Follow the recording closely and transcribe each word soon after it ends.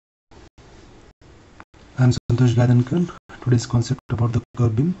I am Santosh Gadankar. Today's concept about the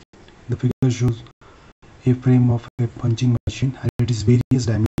curve beam. The figure shows a frame of a punching machine and it is various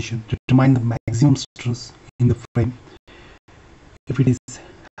dimensions. Determine the maximum stress in the frame if it is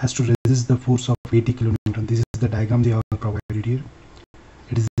has to resist the force of 80 kN. This is the diagram they have provided here.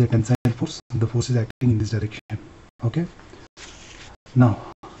 It is a tensile force. The force is acting in this direction. Okay. Now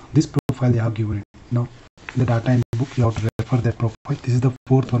this profile they have given it. Now the data in the book you have to refer that profile. This is the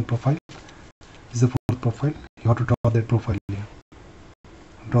fourth one profile. This is the fourth profile. You have to draw that profile here.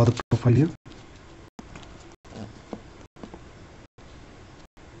 Draw the profile here.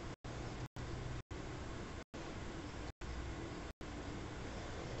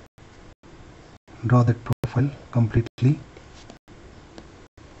 Draw that profile completely.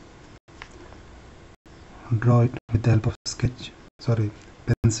 Draw it with the help of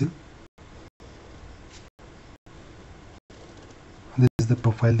pencil. This is the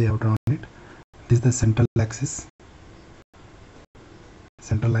profile they have drawn it. This is the central axis,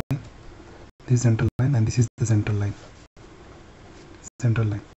 central line. This is central line and this is the central line. Central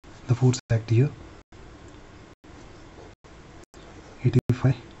line. The force act here.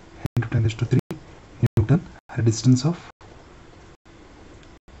 85 into 10⁻³ Newton at a distance of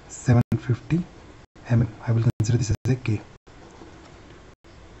 750 mm. I will consider this as a K.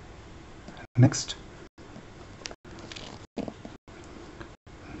 Next,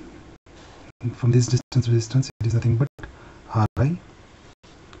 from this distance to distance, it is nothing but Ri.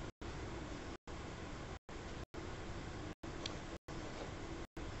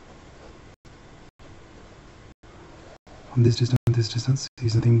 From this distance to this distance, it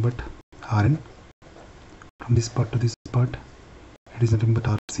is nothing but Rn. From this part to this part, it is nothing but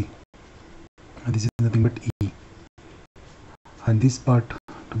Rc. And this is nothing but E. And this part to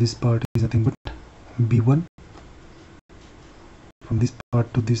this part is nothing but B1. From this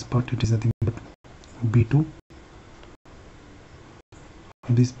part to this part, it is nothing but B2.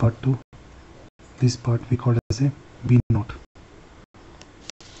 From this part to this part, we call it as a B0.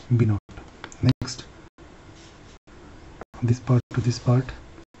 B0. Next, from this part to this part,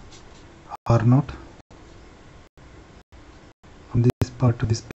 R0. From this part to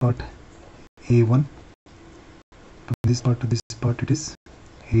this part, A1. From this part to this part, it is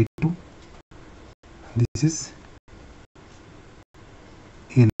A2. This is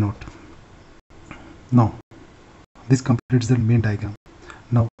A0. Now this completes the main diagram.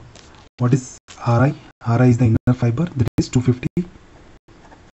 Now what is Ri? Ri is the inner fiber, that is 250.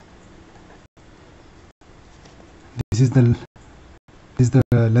 This is the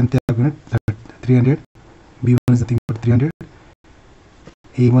length of unit, 300. B1 is nothing but 300.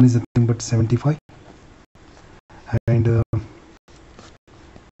 A1 is nothing but 75. And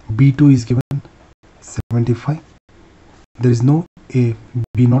B2 is given 75. There is no A,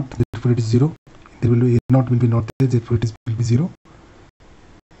 B0, therefore it is 0. There will be A0 will be not there, therefore it will be 0.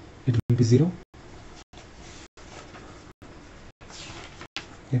 It will be 0.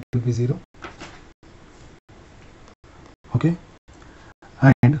 It will be 0. Okay.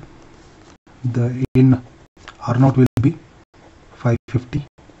 And the in R0 will be 550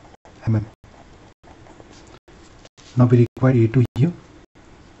 mm. Now we require A2 here.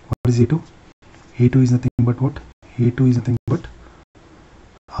 What is A2? A2 is nothing but what? A2 is nothing but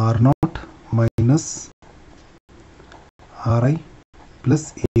R0 minus Ri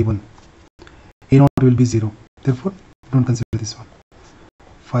plus A1. A0 will be 0. Therefore, don't consider this one.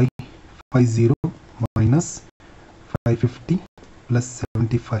 550 minus 550 plus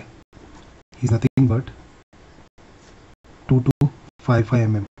 75 is nothing but 2255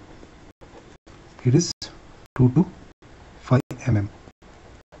 mm. It is 225 mm.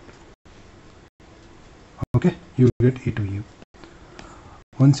 Okay, you will get A2 here.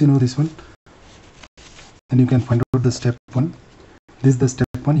 Once you know this one, then you can find out the step 1. This is the step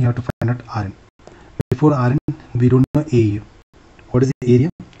 1. You have to find out Rn. Before Rn, we don't know A here. What is the area?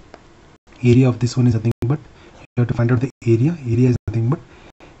 Area of this one is nothing but, you have to find out the area. Area is nothing but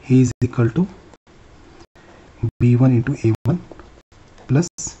A is equal to B1 into A1 plus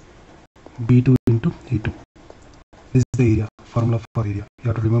B2 into A2. This is the area, formula for area. You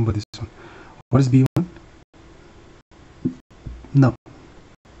have to remember this one. What is B1? Now,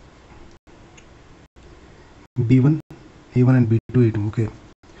 B1, A1 and B2, A2. Okay.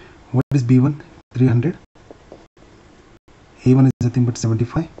 What is B1? 300. A1 is nothing but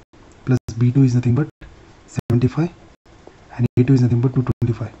 75 plus B2 is nothing but 75 and A2 is nothing but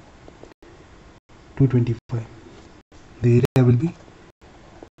 225. 225. The area will be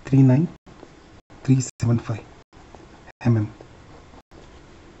 39375 mm.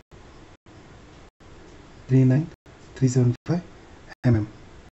 39375 mm.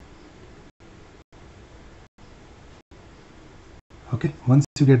 Okay, once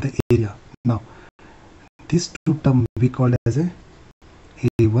you get the area, now these two term we call as a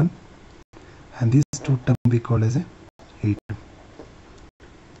A1 and these two term we call as a A2.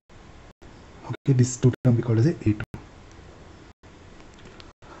 Okay, this two term we call as a A2.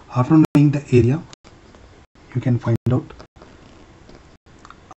 After knowing the area, you can find out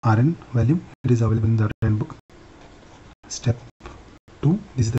Rn value. It is available in the Rn book. Step 2,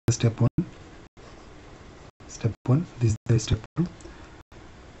 this is the step 1. Step 1, this is the step 2.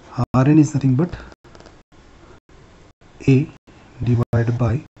 Rn is nothing but A divided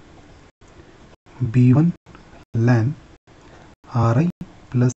by B1 ln Ri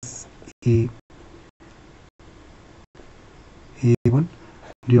plus A1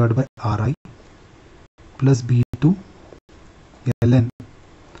 divided by Ri plus B2 ln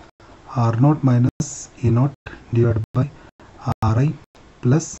R0 minus A0 divided by Ri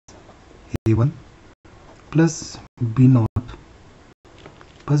plus A1 plus B0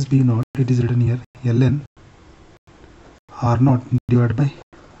 plus B0, it is written here ln R0 divided by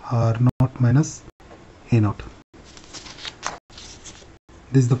R0 minus A0.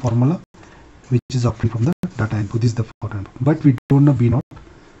 This is the formula which is obtained from the data input. This is the formula, but we don't know B0.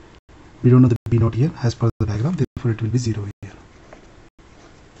 We don't know the B0 here as per the diagram, therefore it will be 0 here.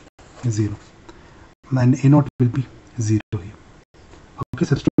 0. And A0 will be 0 here. Okay,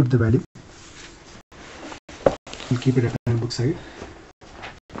 substitute the value. We'll keep it at the book side.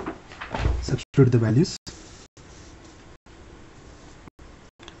 Substitute the values.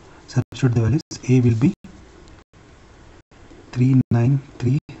 Substitute the values. A will be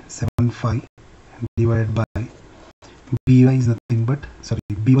 39375 divided by BI is nothing but, sorry,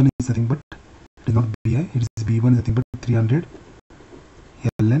 B1 is nothing but, it is not BI, it is B1 is nothing but 300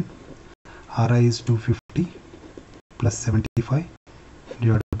 ln Ri is 250 plus 75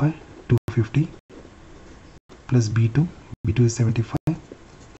 divided by 250 plus B2 is 75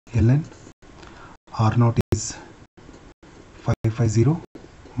 ln R0 is 550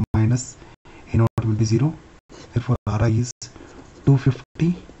 minus A0 will be 0, therefore Ri is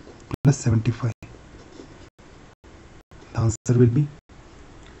 250 plus 75. The answer will be,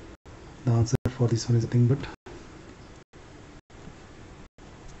 the answer for this one is nothing but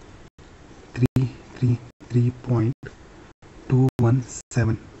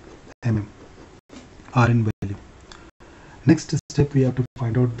 333.217 mm Rn value. Next step, we have to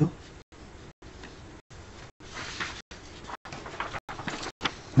find out the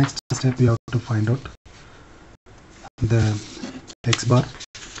x bar.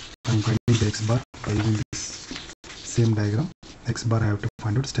 I am finding the x bar by using this same diagram. X bar I have to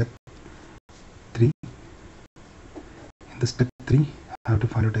find out. Step 3. In the step 3, I have to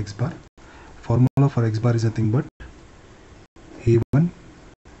find out x bar. Formula for x bar is nothing but A1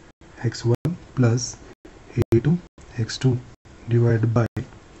 x1 plus A2 x2 divided by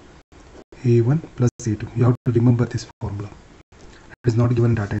A1 plus A2. You have to remember this formula. It is not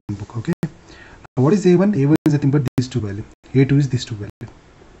given in data in book. Okay. Now what is A1? A1 is nothing but these two values. A2 is this two value.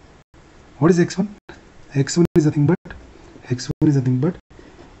 What is x1? X1 is nothing but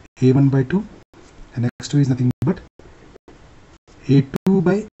A1 by 2 and x2 is nothing but A2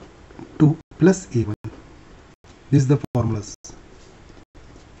 by 2 plus A1. This is the formulas.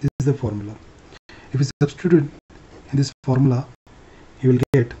 This is the formula. If you substitute in this formula, you will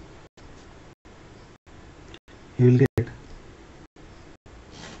get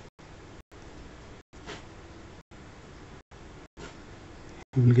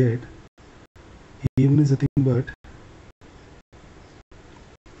A1 is nothing but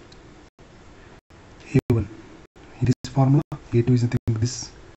A1. In this formula, A2 is nothing but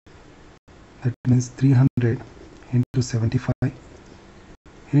this. That means 300 into 75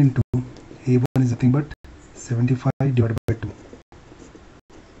 into A1 is nothing but 75 divided by 2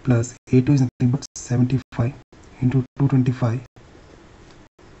 plus A2 is nothing but 75 into 225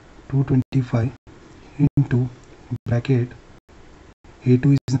 into bracket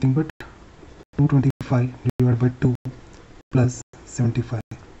A2 is nothing but 225 divided by 2 plus 75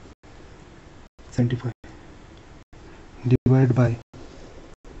 divided by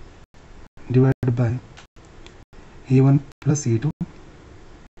A1 plus A2.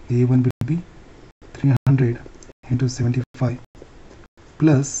 A1 will be 300 into 75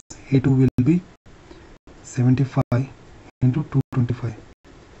 plus A2 will be 75 into 225.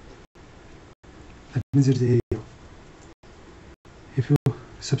 That means it is A. If you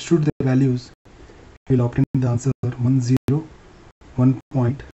substitute the values, you will obtain the answer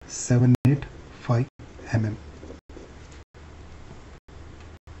 101.785 mm.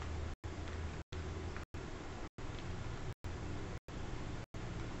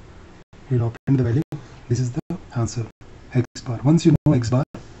 You will obtain the value. This is the answer. x bar. Once you know x bar,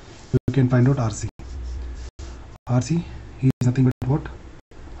 you can find out RC. RC is nothing but what?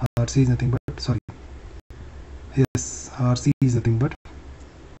 RC is nothing but, sorry, yes, RC is nothing but,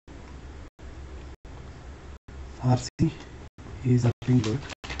 RC is nothing but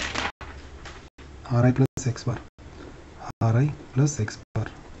Ri plus x bar. Ri plus x bar.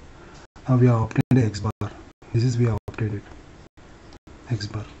 Now we have obtained x bar. This is we have obtained x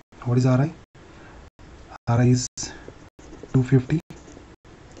bar. What is Ri? Ri is 250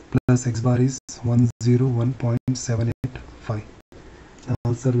 plus x bar is 101.785. The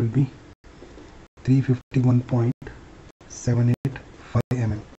answer will be 351.785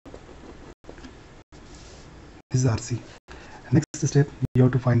 mm. This is RC. Next step, you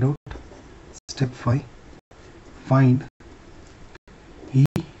have to find out step 5. Find E,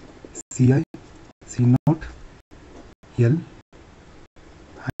 Ci, C0, L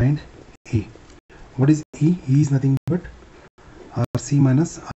and A. What is E? E is nothing but RC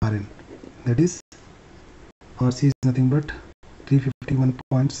minus Rn. That is, RC is nothing but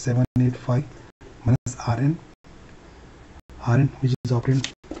 351.785 minus Rn. Rn which is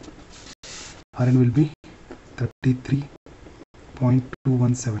obtained, Rn will be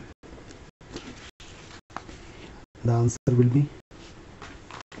 33.217. The answer will be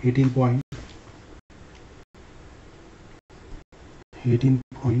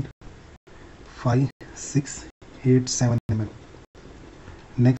 18.5687 mm.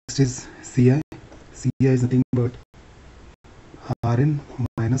 Next is Ci. Ci is nothing but Rn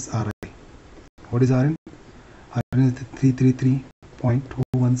minus Ri. What is Rn? Rn is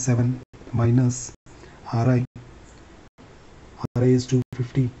 333.217 minus Ri. Ri is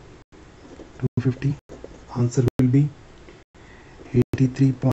 250. Answer will be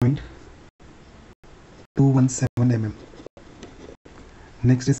 83.217 mm.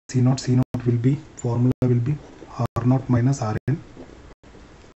 Next is C0. C0 will be, formula will be R0 minus Rn.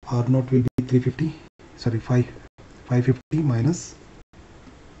 R0 will be 550 minus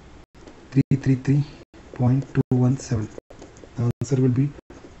 333.217. The answer will be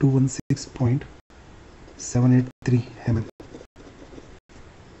 216.783 mm.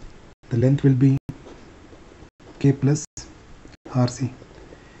 The length will be K plus RC.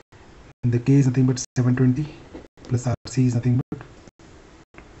 The K is nothing but 720 plus RC is nothing but,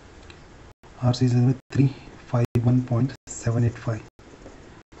 RC is 351.785.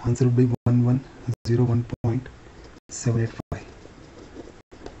 Answer will be 1101.785.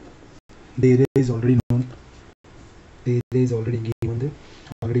 The area is already known. The area is already given there.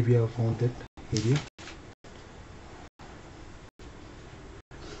 Already we have found that area.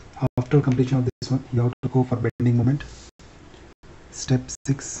 After completion of this one, you have to go for bending moment. Step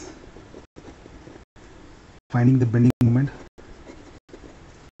 6. Finding the bending moment.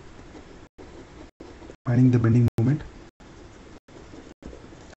 Finding the bending moment.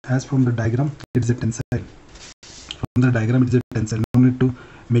 As from the diagram, it is a tensile. From the diagram, it is a tensile. No need to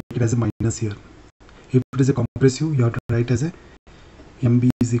make it as a minus here. If it is a compressive, you have to write as a MB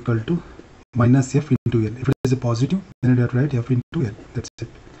is equal to minus F into L. If it is a positive, then you have to write F into L. That's it.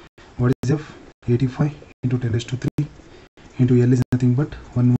 What is F? 85 into 10 raised to 3 into L is nothing but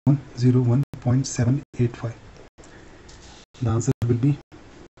 1101.785. The answer will be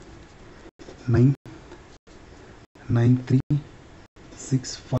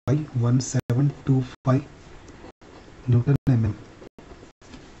 993651725 Newton mm.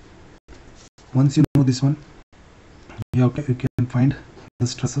 Once you know this one, you can find the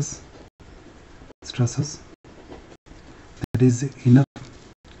stresses. That is inner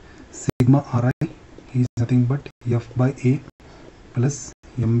sigma Ri is nothing but F by A plus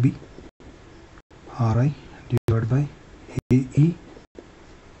MB Ri divided by AE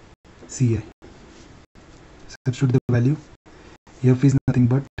Ci. Substitute the value. F is nothing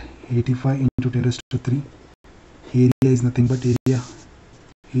but 85 into 10 raised to 3. Area is nothing but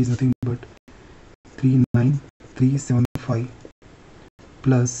 39375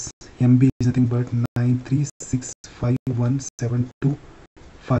 plus MB is nothing but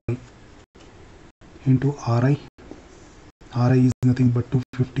 93651.725 into Ri. Ri is nothing but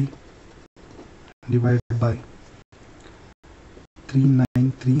 250 divided by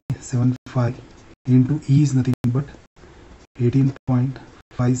 39375 into E is nothing but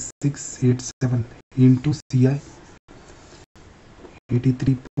 18.5687 into Ci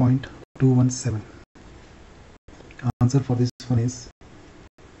 83.217. Answer for this one is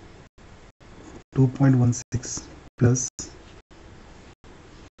 2.16 plus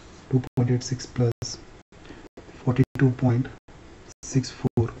 2.86 plus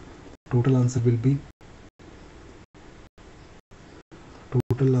 42.64. Total answer will be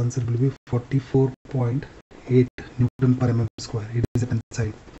 44.86 8 Newton per mm square. It is a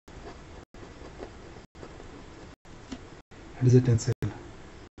tensile. It is a tensile.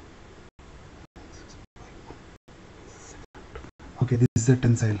 Okay, this is a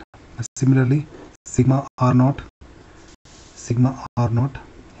tensile. Similarly, sigma r naught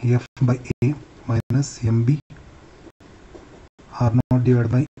F by A minus MB r naught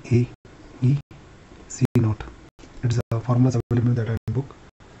divided by A E C naught. It's a formula available in that handbook.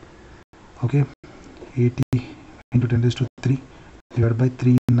 Okay, 80 into 10 raised to 3 divided by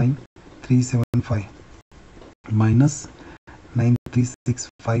 39375 minus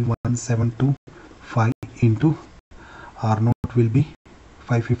 9365172 into r naught will be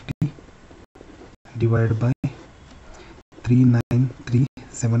 550 divided by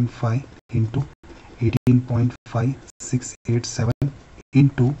 39375 into 18.5687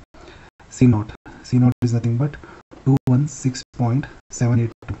 into C naught. C naught is nothing but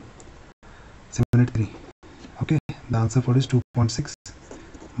 216.783. Okay, the answer for is 2.6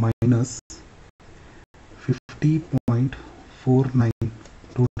 minus 50.49.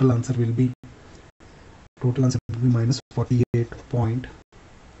 Total answer will be minus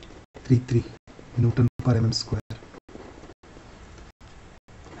 48.33 Newton per mm square.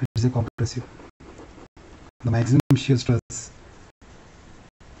 It is a compressive. The maximum shear stress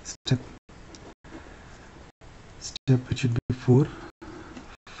step it should be 4,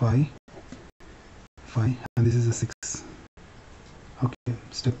 5, and this is a 6. Okay,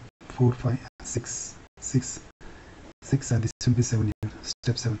 step 4, 5, 6, and this will be 7 here.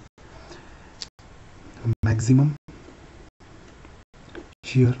 Step 7. Maximum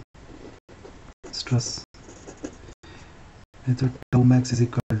shear stress. So tau max is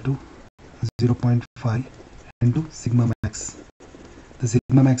equal to 0.5 into sigma max. The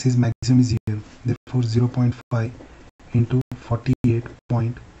sigma max is maximum is here, therefore 0.5 into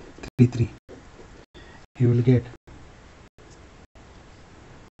 48.33. You will get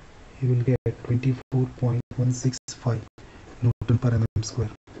 24.165 Newton per mm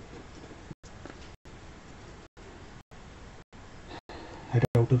square. At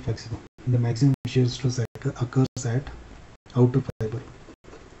outer flexible, the maximum shear stress occurs at outer fiber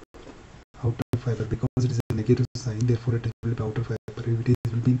because it is a negative sign, therefore it will be outer fiber. If it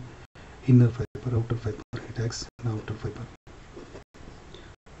will be inner fiber, outer fiber, it acts on outer fiber.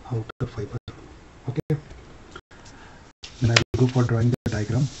 Okay, then I will go for drawing the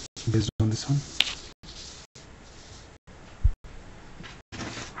diagram based on this one.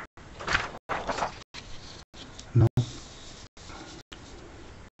 Now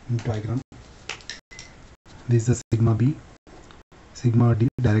diagram, this is a sigma B, sigma D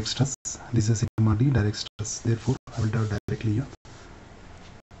direct stress, this is a sigma D direct stress, therefore I will draw directly here,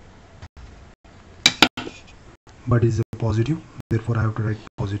 but it is a positive, therefore I have to write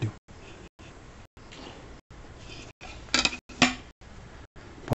positive.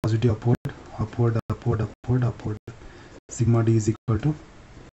 Positive upward. Sigma D is equal to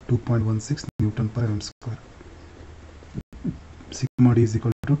 2.16 Newton per mm square. Sigma D is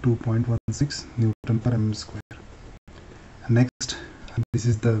equal to 2.16 Newton per mm square. Next, this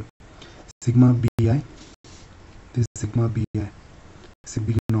is the sigma BI. This is sigma BI.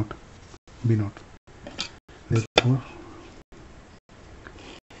 B naught. Therefore,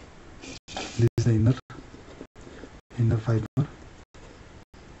 this is the inner fiber,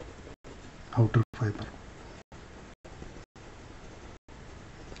 outer fiber.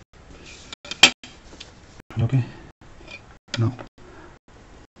 Okay, now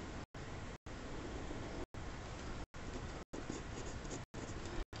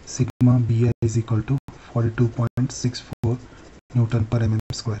sigma BI is equal to 42.64 Newton per mm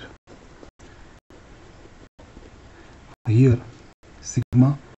square. Here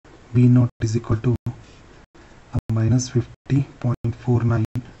sigma B naught is equal to minus 50.49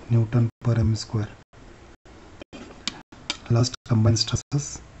 Newton per mm square. Last combined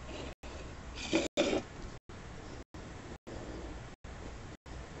stresses.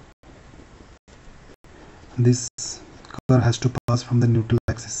 This curve has to pass from the neutral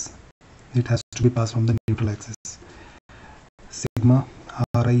axis. It has to be passed from the neutral axis. Sigma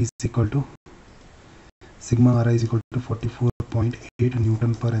Ri is equal to 44.8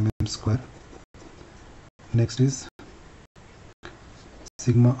 Newton per mm square. Next is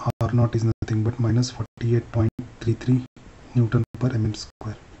sigma R naught is nothing but minus 48.33 Newton per mm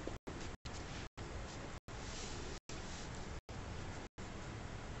square.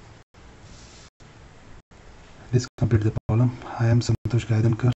 This completes the problem. I am Santosh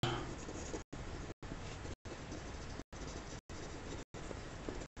Gaidankar.